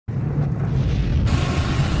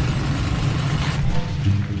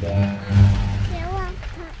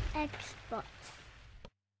Xbox.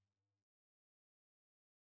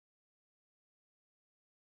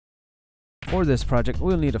 For this project,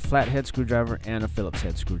 we'll need a flathead screwdriver and a Phillips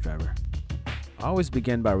head screwdriver. I always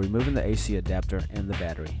begin by removing the AC adapter and the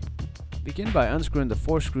battery. Begin by unscrewing the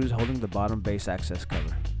 4 screws holding the bottom base access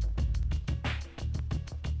cover.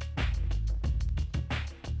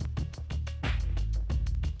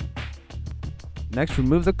 Next,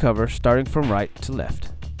 remove the cover starting from right to left.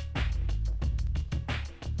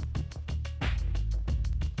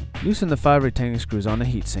 Loosen the 5 retaining screws on the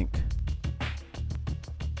heatsink.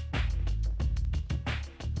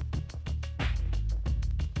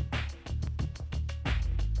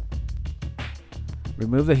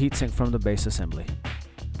 Remove the heatsink from the base assembly.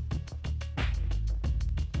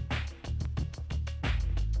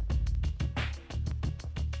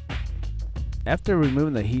 After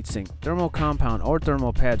removing the heatsink, thermal compound or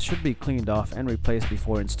thermal pads should be cleaned off and replaced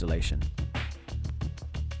before installation.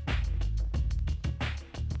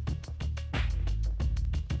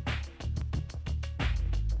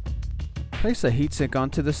 Place the heatsink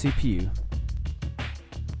onto the CPU.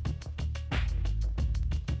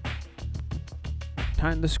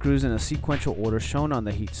 Tighten the screws in a sequential order shown on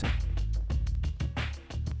the heatsink.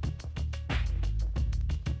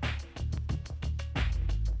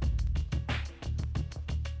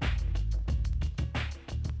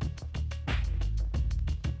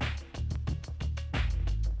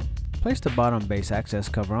 Place the bottom base access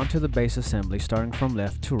cover onto the base assembly starting from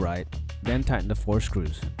left to right, then tighten the 4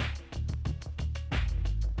 screws.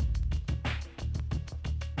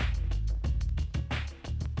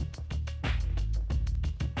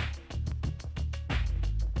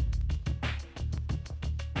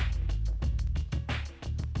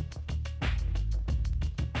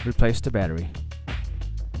 Replace the battery.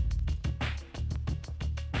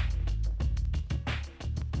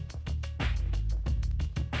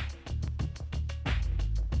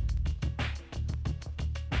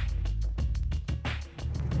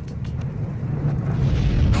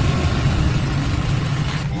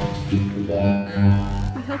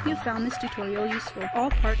 We hope you found this tutorial useful. All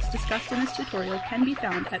parts discussed in this tutorial can be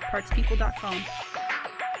found at partspeople.com.